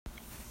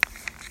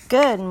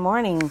Good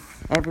morning,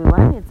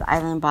 everyone. It's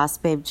Island Boss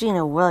Babe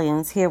Gina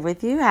Williams here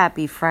with you.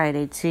 Happy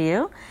Friday to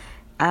you.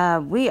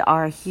 We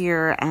are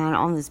here and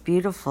on this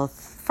beautiful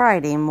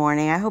Friday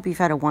morning. I hope you've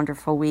had a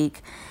wonderful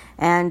week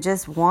and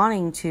just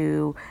wanting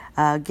to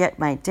get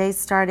my day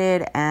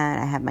started. And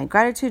I have my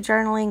gratitude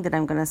journaling that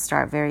I'm going to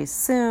start very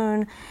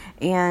soon.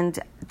 And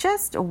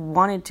just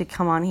wanted to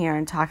come on here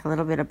and talk a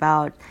little bit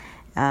about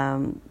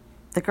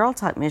the Girl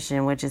Talk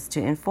mission, which is to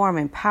inform,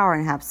 empower,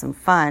 and have some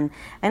fun.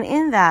 And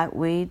in that,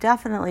 we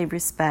definitely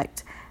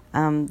respect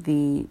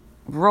the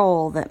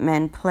role that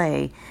men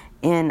play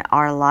in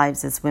our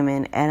lives as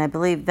women. And I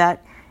believe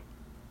that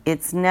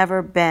it's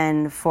never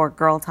been for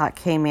Girl Talk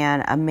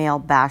K-Man a male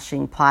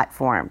bashing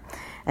platform.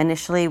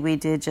 Initially, we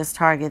did just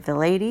target the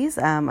ladies.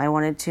 I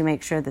wanted to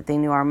make sure that they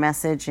knew our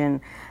message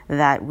and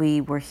that we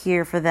were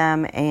here for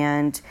them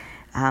and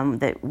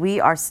that we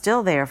are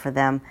still there for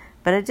them.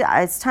 But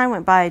as time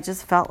went by, I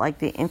just felt like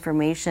the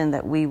information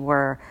that we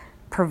were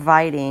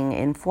providing,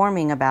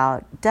 informing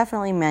about,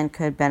 definitely men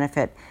could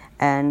benefit,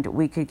 and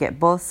we could get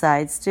both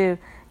sides to,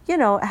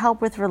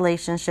 help with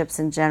relationships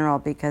in general,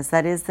 because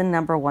that is the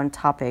number one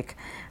topic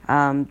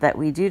that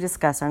we do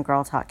discuss on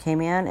Girl Talk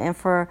K-Man, and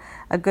for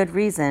a good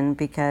reason,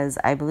 because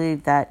I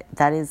believe that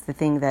that is the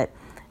thing that,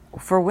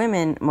 for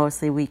women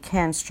mostly, we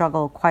can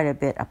struggle quite a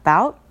bit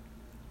about.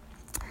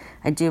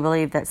 I do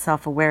believe that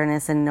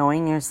self-awareness and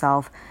knowing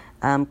yourself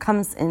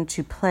comes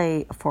into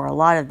play for a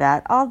lot of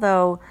that,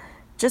 although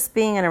just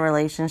being in a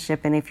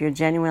relationship, and if you're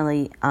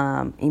genuinely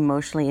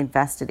emotionally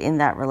invested in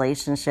that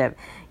relationship,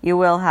 you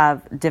will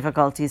have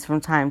difficulties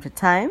from time to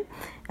time.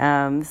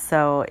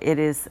 So it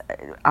is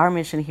our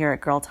mission here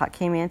at Girl Talk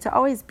K-Man to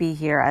always be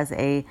here as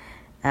a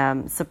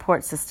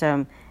support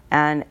system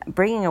and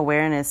bringing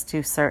awareness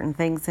to certain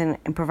things and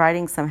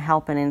providing some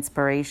help and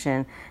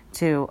inspiration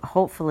to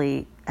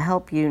hopefully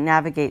help you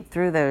navigate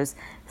through those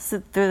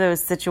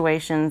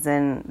situations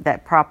and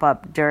that prop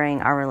up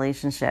during our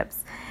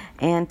relationships.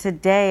 And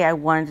today I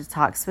wanted to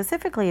talk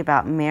specifically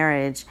about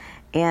marriage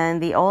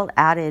and the old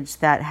adage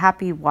that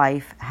happy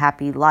wife,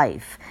 happy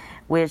life,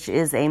 which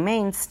is a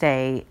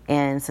mainstay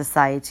in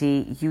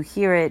society. You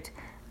hear it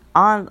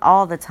on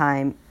all the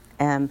time,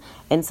 and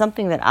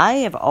something that I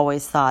have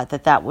always thought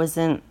that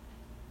wasn't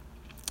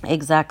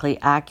exactly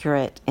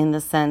accurate, in the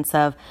sense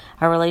of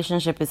a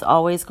relationship is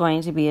always going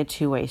to be a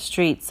two-way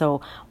street. So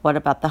what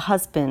about the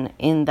husband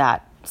in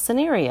that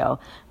scenario?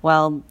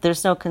 Well,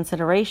 there's no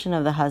consideration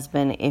of the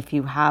husband if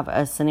you have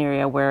a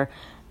scenario where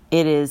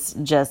it is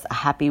just a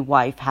happy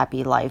wife,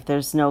 happy life.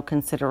 There's no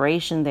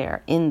consideration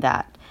there in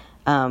that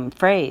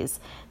phrase.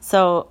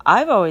 So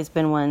I've always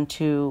been one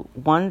to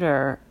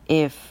wonder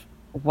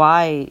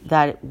why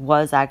that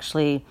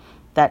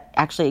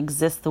actually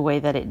exists the way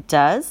that it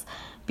does.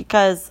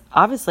 Because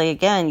obviously,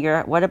 again,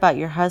 what about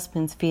your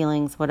husband's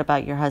feelings? What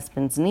about your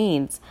husband's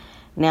needs?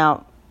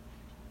 Now,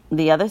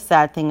 the other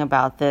sad thing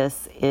about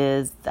this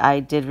is I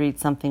did read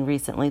something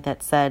recently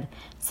that said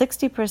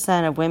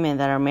 60% of women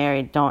that are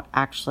married don't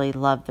actually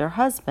love their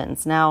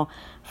husbands. Now,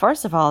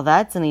 first of all,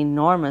 that's an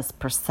enormous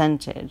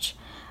percentage.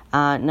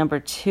 Number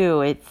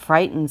two, it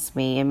frightens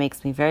me. It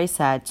makes me very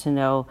sad to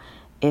know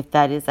if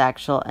that is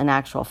an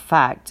actual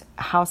fact,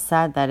 how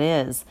sad that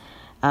is.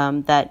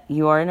 That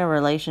you are in a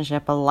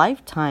relationship, a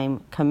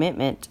lifetime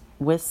commitment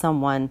with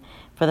someone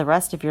for the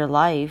rest of your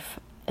life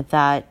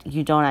that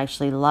you don't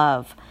actually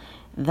love.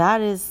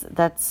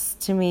 That's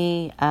to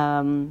me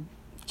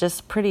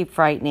just pretty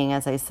frightening,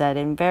 as I said,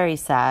 and very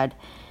sad.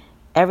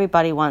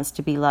 Everybody wants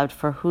to be loved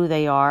for who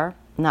they are,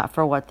 not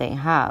for what they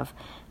have.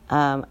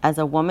 As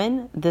a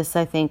woman, this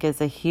I think is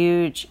a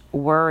huge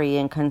worry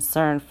and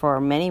concern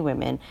for many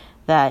women,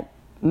 that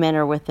men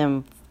are with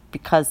them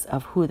because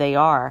of who they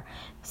are.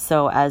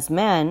 So as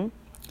men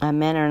are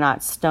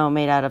not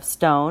made out of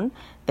stone.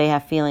 They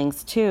have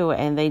feelings too,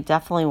 and they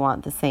definitely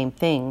want the same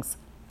things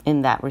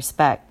in that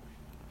respect.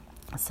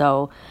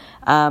 So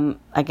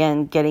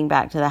again, getting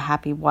back to the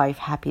happy wife,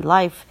 happy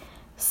life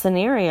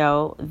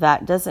scenario,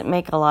 that doesn't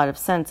make a lot of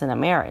sense in a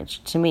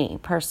marriage to me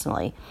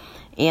personally.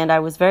 And I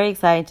was very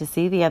excited to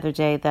see the other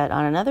day that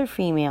on another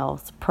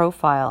female's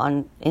profile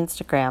on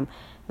Instagram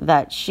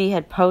that she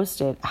had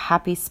posted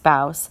happy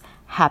spouse,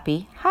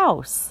 happy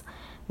house.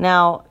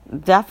 Now,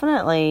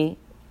 definitely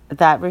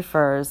that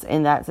refers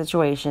in that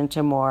situation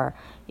to more,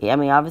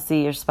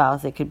 obviously your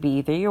spouse, it could be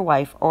either your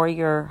wife or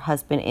your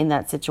husband in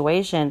that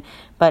situation,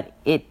 but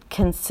it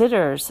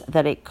considers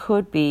that it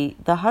could be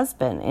the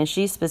husband. And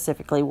she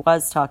specifically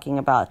was talking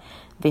about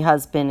the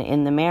husband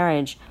in the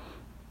marriage.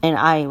 And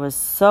I was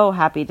so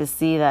happy to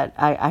see that.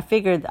 I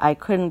figured I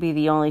couldn't be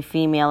the only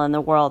female in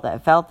the world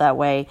that felt that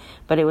way,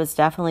 but it was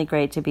definitely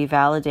great to be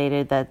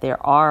validated that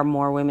there are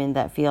more women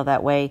that feel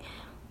that way.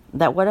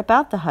 That what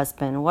about the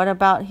husband? What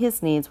about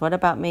his needs? What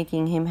about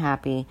making him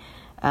happy?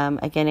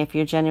 Again, if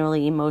you're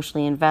genuinely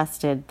emotionally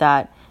invested,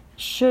 that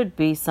should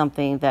be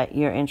something that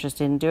you're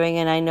interested in doing.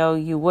 And I know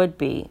you would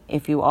be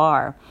if you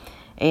are.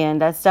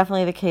 And that's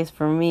definitely the case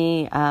for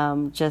me.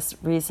 Just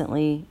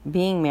recently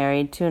being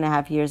married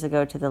 2.5 years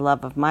ago to the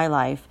love of my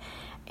life.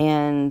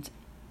 And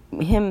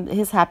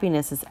his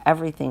happiness is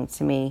everything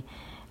to me.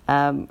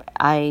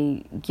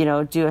 I,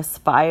 do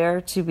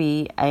aspire to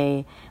be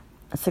a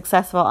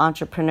successful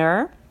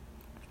entrepreneur,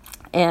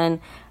 and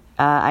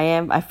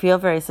I feel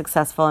very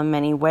successful in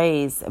many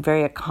ways,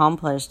 very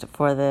accomplished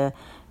for the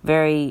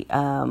very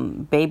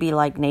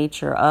baby-like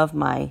nature of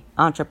my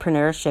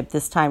entrepreneurship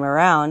this time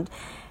around.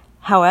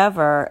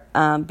 However,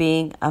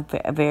 being a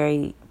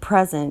very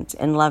present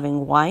and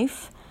loving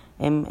wife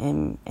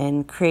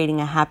and creating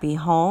a happy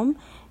home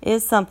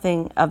is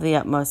something of the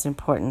utmost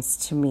importance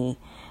to me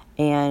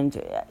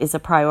and is a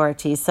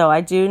priority. So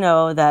I do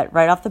know that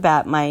right off the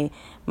bat, my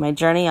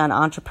journey on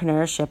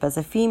entrepreneurship as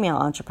a female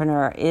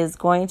entrepreneur is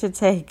going to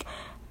take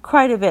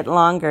quite a bit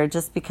longer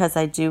just because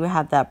I do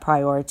have that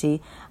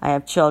priority. I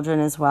have children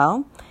as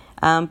well.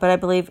 But I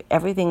believe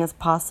everything is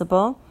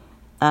possible.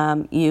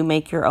 You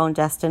make your own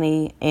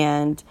destiny,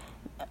 and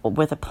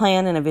with a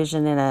plan and a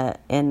vision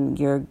and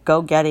your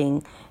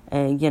go-getting,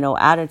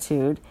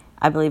 attitude,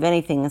 I believe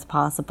anything is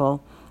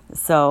possible.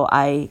 So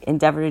I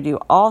endeavor to do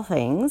all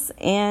things,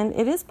 and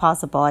it is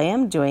possible. I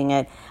am doing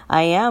it.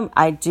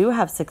 I do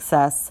have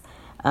success.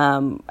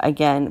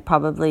 Again,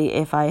 probably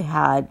if I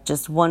had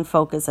just one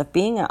focus of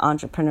being an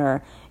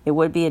entrepreneur, it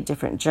would be a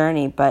different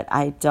journey, but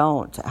I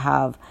don't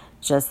have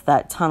just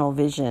that tunnel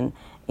vision.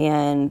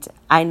 And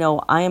I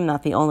know I am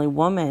not the only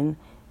woman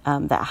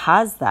that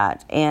has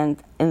that.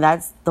 And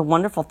that's the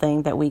wonderful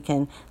thing, that we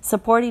can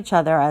support each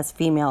other as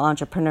female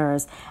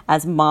entrepreneurs,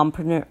 as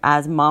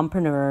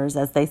mompreneurs,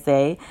 as they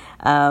say,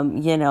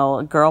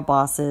 girl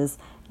bosses,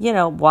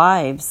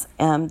 wives,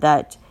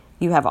 that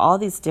you have all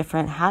these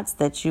different hats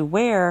that you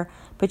wear,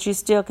 but you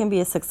still can be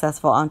a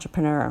successful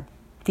entrepreneur,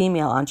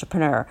 female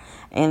entrepreneur.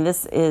 And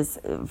this is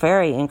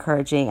very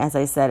encouraging, as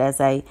I said,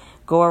 as I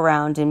go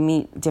around and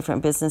meet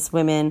different business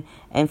women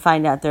and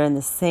find out they're in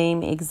the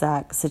same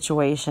exact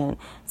situation.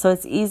 So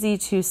it's easy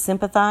to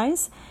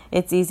sympathize.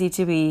 It's easy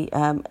to be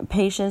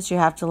patient. You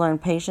have to learn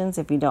patience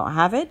if you don't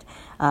have it.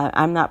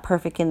 I'm not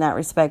perfect in that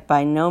respect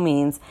by no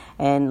means,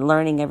 and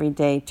learning every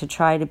day to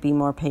try to be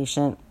more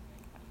patient.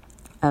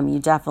 You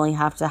definitely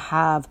have to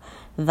have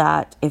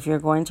that if you're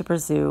going to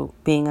pursue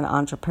being an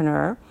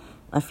entrepreneur,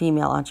 a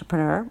female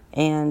entrepreneur,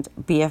 and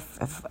be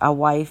a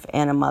wife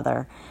and a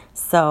mother.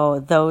 So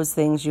those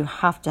things you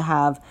have to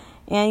have,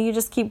 and you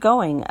just keep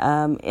going.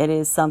 It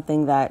is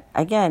something that,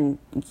 again,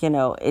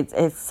 it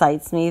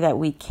excites me that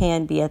we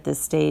can be at this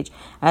stage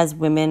as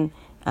women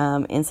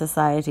in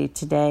society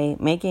today,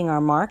 making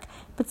our mark,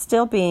 but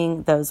still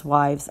being those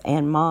wives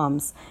and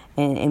moms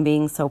and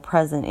being so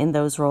present in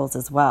those roles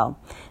as well.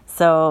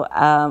 So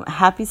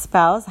happy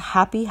spouse,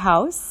 happy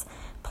house.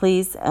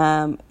 Please,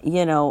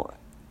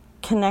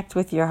 connect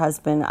with your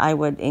husband. I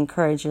would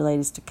encourage you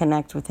ladies to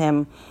connect with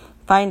him.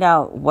 Find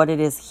out what it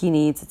is he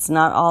needs. It's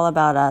not all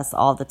about us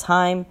all the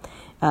time.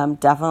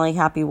 Definitely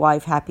happy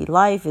wife, happy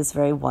life is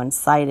very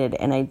one-sided,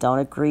 and I don't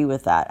agree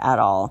with that at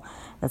all.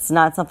 That's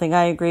not something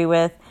I agree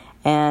with.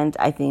 And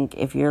I think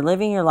if you're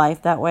living your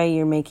life that way,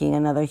 you're making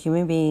another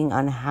human being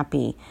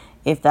unhappy.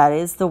 If that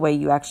is the way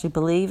you actually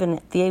believe and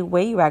the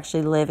way you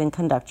actually live and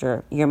conduct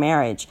your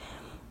marriage.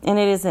 And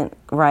it isn't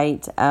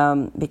right,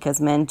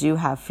 because men do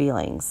have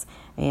feelings.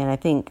 And I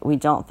think we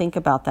don't think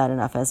about that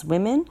enough as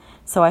women.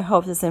 So I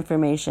hope this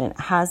information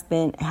has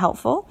been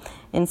helpful,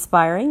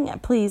 inspiring.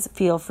 Please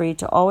feel free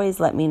to always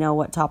let me know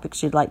what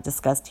topics you'd like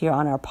discussed here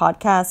on our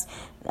podcast.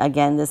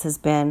 Again, this has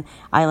been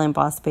Island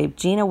Boss Babe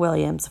Gina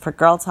Williams for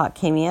Girl Talk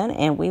KMN,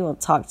 and we will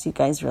talk to you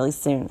guys really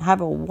soon.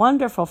 Have a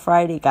wonderful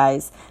Friday,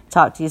 guys.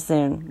 Talk to you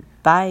soon.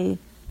 Bye.